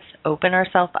awareness, open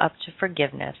ourselves up to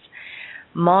forgiveness.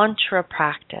 Mantra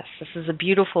practice. This is a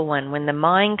beautiful one. When the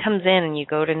mind comes in and you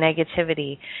go to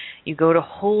negativity, you go to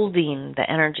holding the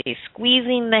energy,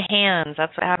 squeezing the hands.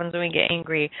 That's what happens when we get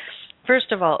angry.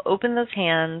 First of all, open those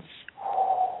hands.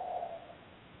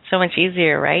 So much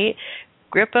easier, right?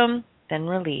 Grip them, then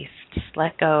release. Just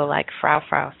let go, like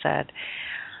Frau said.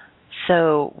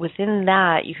 So within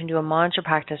that, you can do a mantra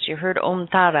practice. You heard Om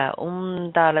Tara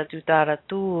Tu Tara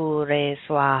Tu Re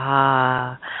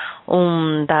Swaha.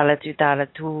 Om Tara Tu Tara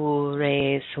Tu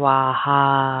Re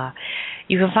Swaha.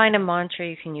 You can find a mantra.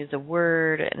 You can use a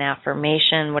word, an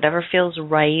affirmation, whatever feels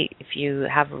right. If you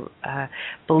have a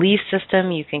belief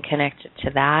system, you can connect it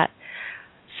to that.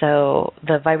 So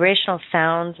the vibrational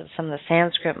sounds of some of the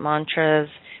Sanskrit mantras,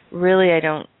 really I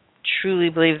don't truly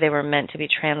believe they were meant to be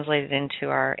translated into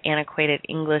our antiquated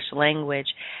English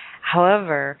language.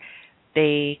 However,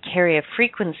 they carry a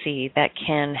frequency that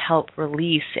can help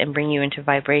release and bring you into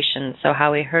vibration. So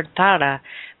how we heard Tara,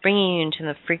 bringing you into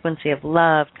the frequency of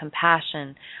love,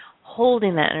 compassion,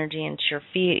 holding that energy into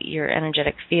your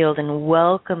energetic field and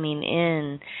welcoming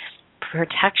in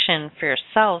protection for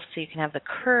yourself so you can have the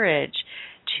courage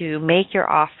to make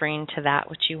your offering to that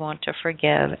which you want to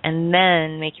forgive, and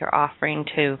then make your offering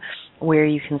to where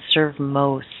you can serve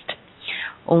most.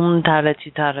 Om Tara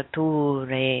Tu Tara Tu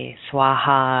Re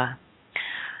Swaha.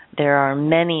 There are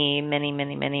many, many,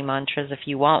 many, many mantras. If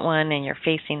you want one and you're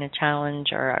facing a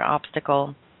challenge or an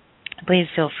obstacle, please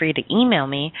feel free to email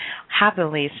me. I'll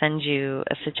happily send you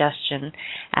a suggestion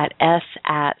at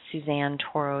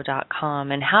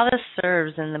s@suzannetoro.com. And how this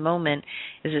serves in the moment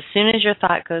is as soon as your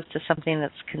thought goes to something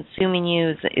that's consuming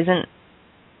you,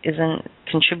 isn't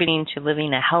contributing to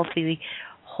living a healthy,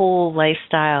 whole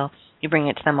lifestyle, you bring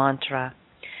it to the mantra.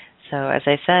 So as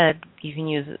I said, you can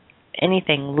use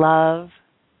anything. Love,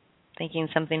 thinking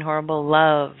something horrible,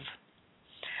 love.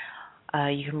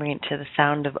 You can bring it to the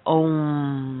sound of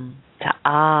Om, to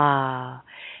Ah.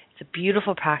 It's a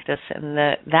beautiful practice, and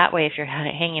that way if you're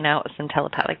hanging out with some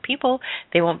telepathic people,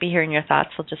 they won't be hearing your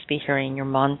thoughts, they'll just be hearing your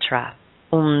mantra.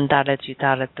 Om Tara Tu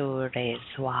Tara Tu Re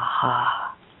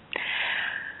Swaha.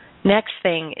 Next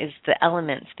thing is the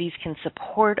elements. These can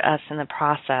support us in the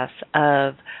process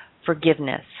of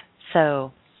forgiveness.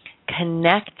 So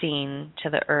connecting to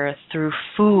the earth through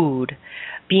food,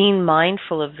 being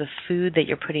mindful of the food that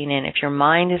you're putting in. If your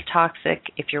mind is toxic,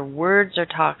 if your words are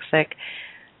toxic,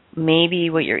 maybe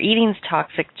what you're eating is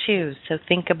toxic too. So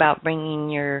think about bringing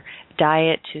your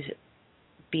diet to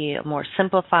be a more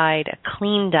simplified, a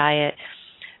clean diet,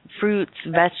 fruits,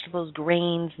 vegetables,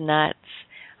 grains, nuts,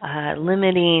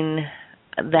 limiting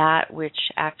that which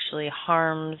actually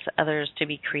harms others to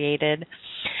be created.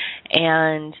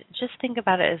 And just think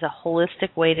about it as a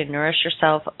holistic way to nourish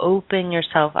yourself, open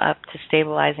yourself up to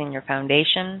stabilizing your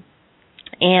foundation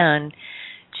and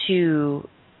to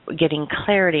getting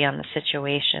clarity on the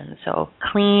situation. So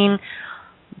clean,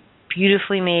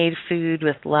 beautifully made food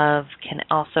with love can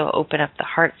also open up the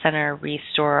heart center,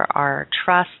 restore our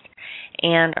trust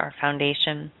and our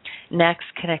foundation. Next,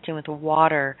 connecting with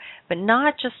water, but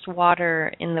not just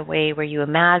water in the way where you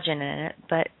imagine it,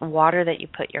 but water that you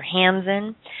put your hands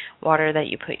in, water that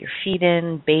you put your feet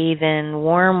in, bathe in.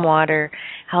 Warm water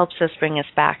helps us bring us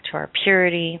back to our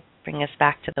purity, bring us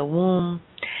back to the womb,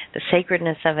 the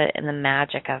sacredness of it, and the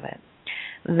magic of it.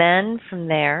 Then from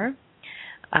there,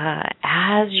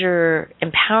 as you're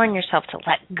empowering yourself to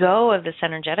let go of this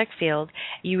energetic field,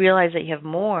 you realize that you have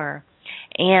more.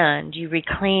 And you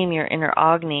reclaim your inner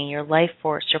Agni, your life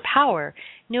force, your power.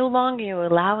 No longer you're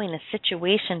allowing a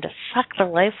situation to suck the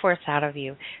life force out of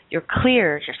you. You're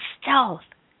clear, you're stealth,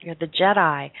 you're the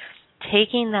Jedi.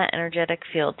 Taking that energetic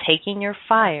field, taking your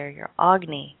fire, your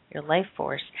Agni, your life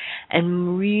force,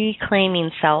 and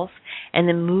reclaiming self, and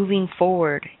then moving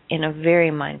forward in a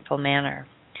very mindful manner.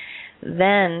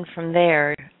 Then from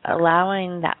there,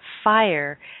 allowing that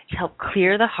fire to help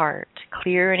clear the heart,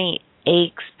 clear any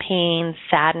aches, pains,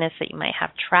 sadness that you might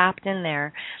have trapped in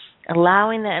there,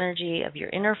 allowing the energy of your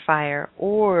inner fire,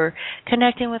 or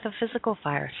connecting with a physical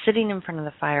fire, sitting in front of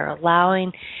the fire,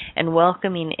 allowing and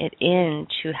welcoming it in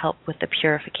to help with the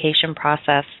purification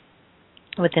process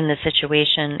within the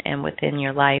situation and within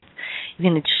your life. You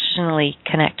can additionally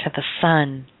connect to the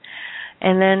sun.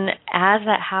 And then as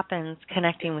that happens,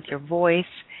 connecting with your voice,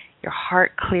 your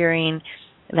heart clearing,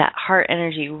 that heart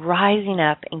energy rising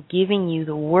up and giving you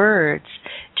the words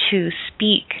to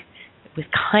speak with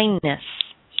kindness,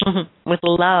 with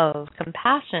love,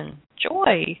 compassion,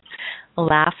 joy,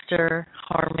 laughter,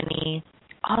 harmony,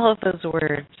 all of those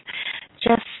words.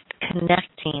 Just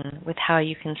connecting with how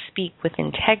you can speak with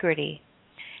integrity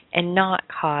and not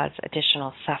cause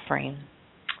additional suffering.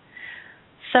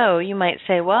 So you might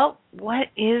say, well, what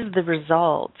is the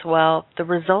result? Well, the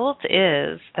result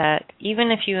is that even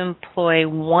if you employ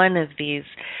one of these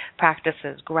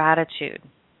practices, gratitude,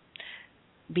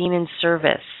 being in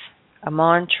service, a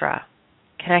mantra,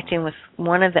 connecting with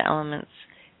one of the elements,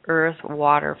 earth,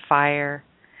 water, fire,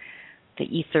 the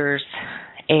ethers,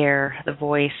 air, the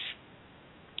voice,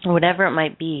 whatever it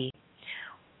might be,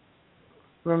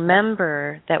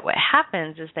 remember that what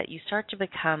happens is that you start to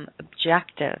become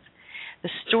objective. The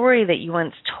story that you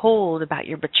once told about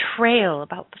your betrayal,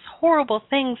 about this horrible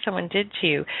thing someone did to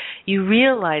you, you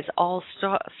realize all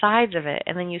sides of it,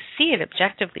 and then you see it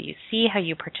objectively. You see how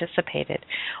you participated,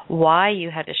 why you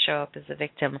had to show up as a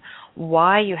victim,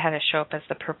 why you had to show up as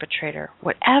the perpetrator.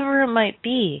 Whatever it might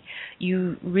be,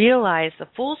 you realize the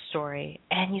full story,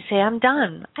 and you say, I'm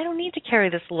done. I don't need to carry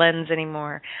this lens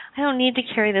anymore. I don't need to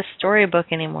carry this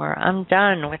storybook anymore. I'm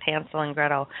done with Hansel and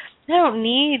Gretel. I don't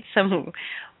need some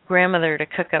grandmother to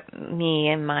cook up me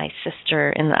and my sister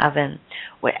in the oven.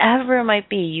 Whatever it might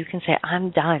be, you can say,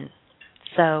 I'm done.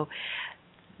 So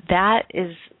that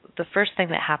is the first thing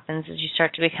that happens, is you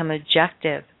start to become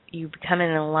objective. You become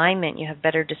in alignment. You have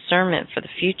better discernment for the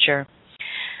future.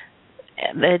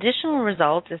 The additional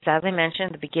result is, as I mentioned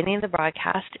at the beginning of the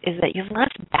broadcast, is that you have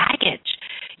less baggage.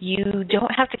 You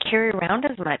don't have to carry around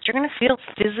as much. You're going to feel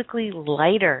physically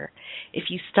lighter if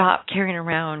you stop carrying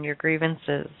around your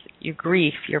grievances, your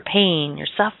grief, your pain, your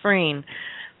suffering.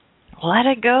 Let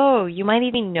it go. You might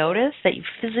even notice that you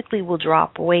physically will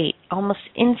drop weight almost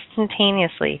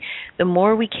instantaneously. The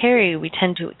more we carry, we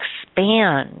tend to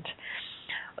expand.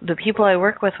 The people I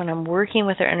work with, when I'm working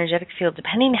with their energetic field,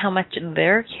 depending how much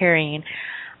they're carrying,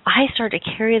 I start to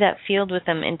carry that field with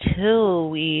them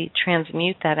until we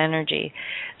transmute that energy.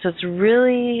 So it's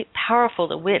really powerful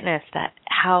to witness that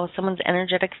how someone's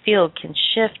energetic field can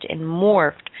shift and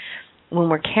morph when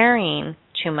we're carrying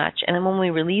too much. And then when we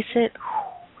release it,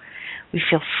 we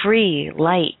feel free,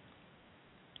 light.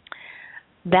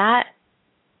 That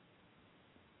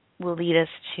will lead us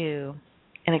to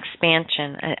an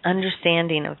expansion, an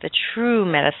understanding of the true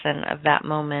medicine of that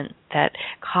moment that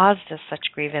caused us such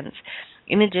grievance.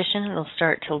 In addition, it'll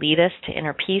start to lead us to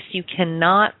inner peace. You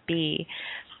cannot be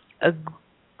a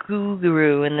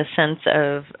guru in the sense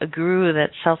of a guru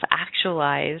that's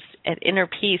self-actualized at inner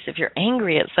peace if you're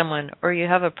angry at someone, or you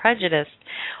have a prejudice,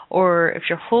 or if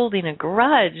you're holding a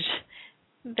grudge.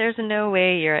 There's no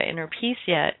way you're at inner peace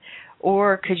yet.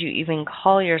 Or could you even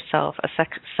call yourself a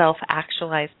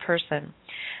self-actualized person?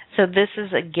 So this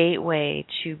is a gateway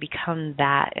to become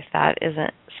that, if that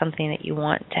isn't something that you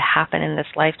want to happen in this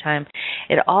lifetime.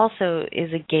 It also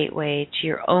is a gateway to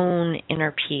your own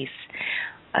inner peace,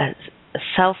 a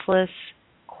selfless,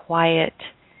 quiet,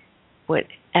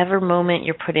 whatever moment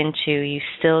you're put into, you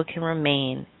still can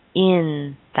remain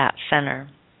in that center.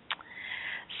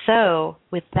 So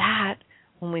with that,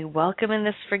 when we welcome in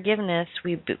this forgiveness,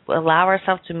 we allow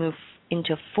ourselves to move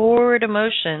into forward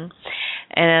emotion.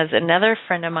 And as another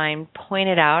friend of mine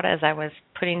pointed out as I was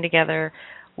putting together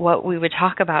what we would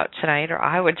talk about tonight, or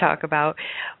I would talk about,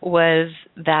 was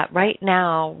that right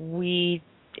now we,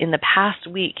 in the past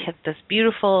week, hit this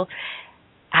beautiful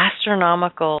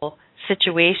astronomical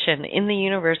situation in the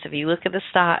universe. If you look at the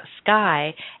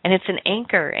sky, and it's an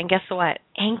anchor, and guess what?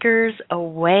 Anchors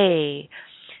away.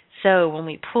 So when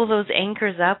we pull those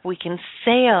anchors up, we can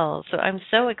sail. So I'm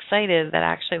so excited that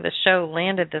actually the show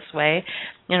landed this way.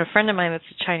 And a friend of mine that's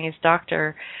a Chinese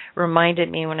doctor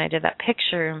reminded me when I did that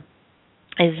picture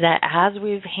is that as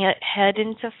we've head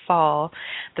into fall,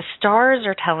 the stars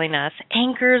are telling us,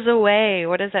 anchors away.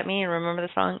 What does that mean? Remember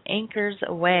the song, Anchors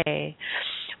Away.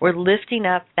 We're lifting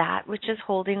up that which is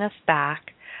holding us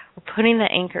back. We're putting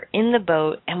the anchor in the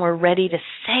boat, and we're ready to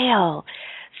sail.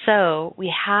 So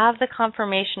we have the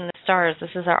confirmation of the stars.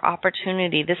 This is our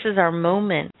opportunity. This is our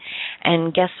moment.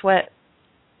 And guess what?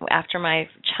 after my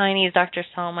Chinese doctor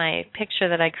saw my picture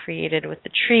that I created with the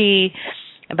tree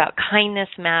about kindness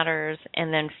matters,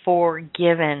 and then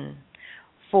forgiven.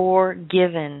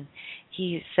 Forgiven.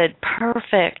 He said,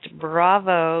 perfect,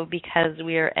 bravo, because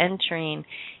we are entering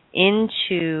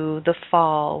into the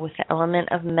fall with the element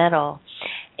of metal.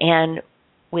 And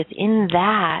within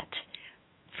that,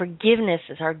 forgiveness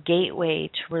is our gateway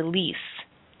to release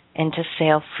and to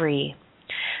sail free.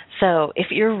 So if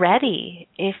you're ready,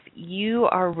 if you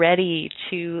are ready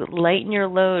to lighten your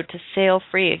load, to sail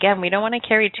free, again, we don't want to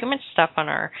carry too much stuff on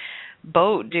our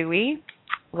boat, do we?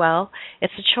 Well,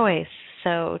 it's a choice.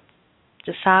 So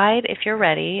decide if you're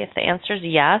ready. If the answer is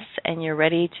yes, and you're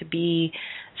ready to be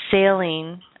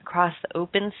sailing across the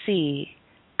open sea,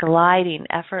 gliding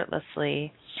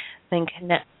effortlessly, then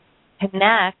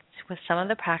connect with some of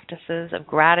the practices of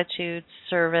gratitude,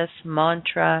 service,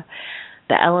 mantra,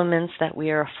 the elements that we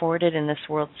are afforded in this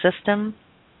world system,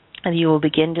 and you will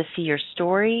begin to see your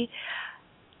story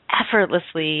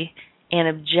effortlessly and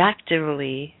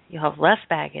objectively. You'll have less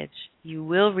baggage. You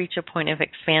will reach a point of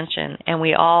expansion, and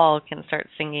we all can start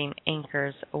singing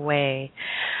Anchors Away.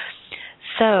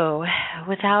 So,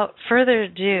 without further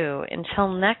ado,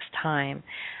 until next time,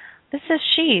 this is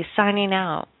she signing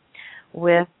out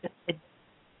with a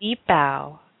deep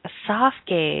bow, a soft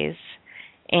gaze,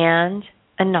 and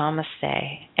a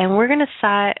namaste. And we're going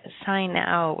to sign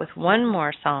out with one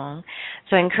more song.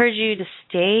 So I encourage you to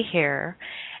stay here.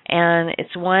 And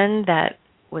it's one that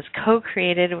was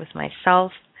co-created with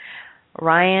myself,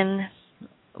 Ryan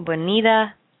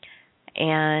Bonita,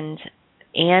 and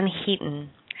Anne Heaton.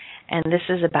 And this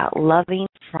is about loving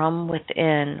from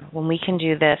within. When we can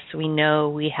do this, we know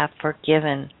we have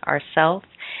forgiven ourselves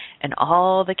and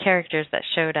all the characters that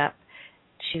showed up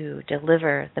to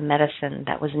deliver the medicine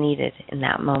that was needed in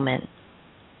that moment.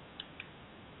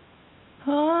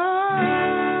 Oh.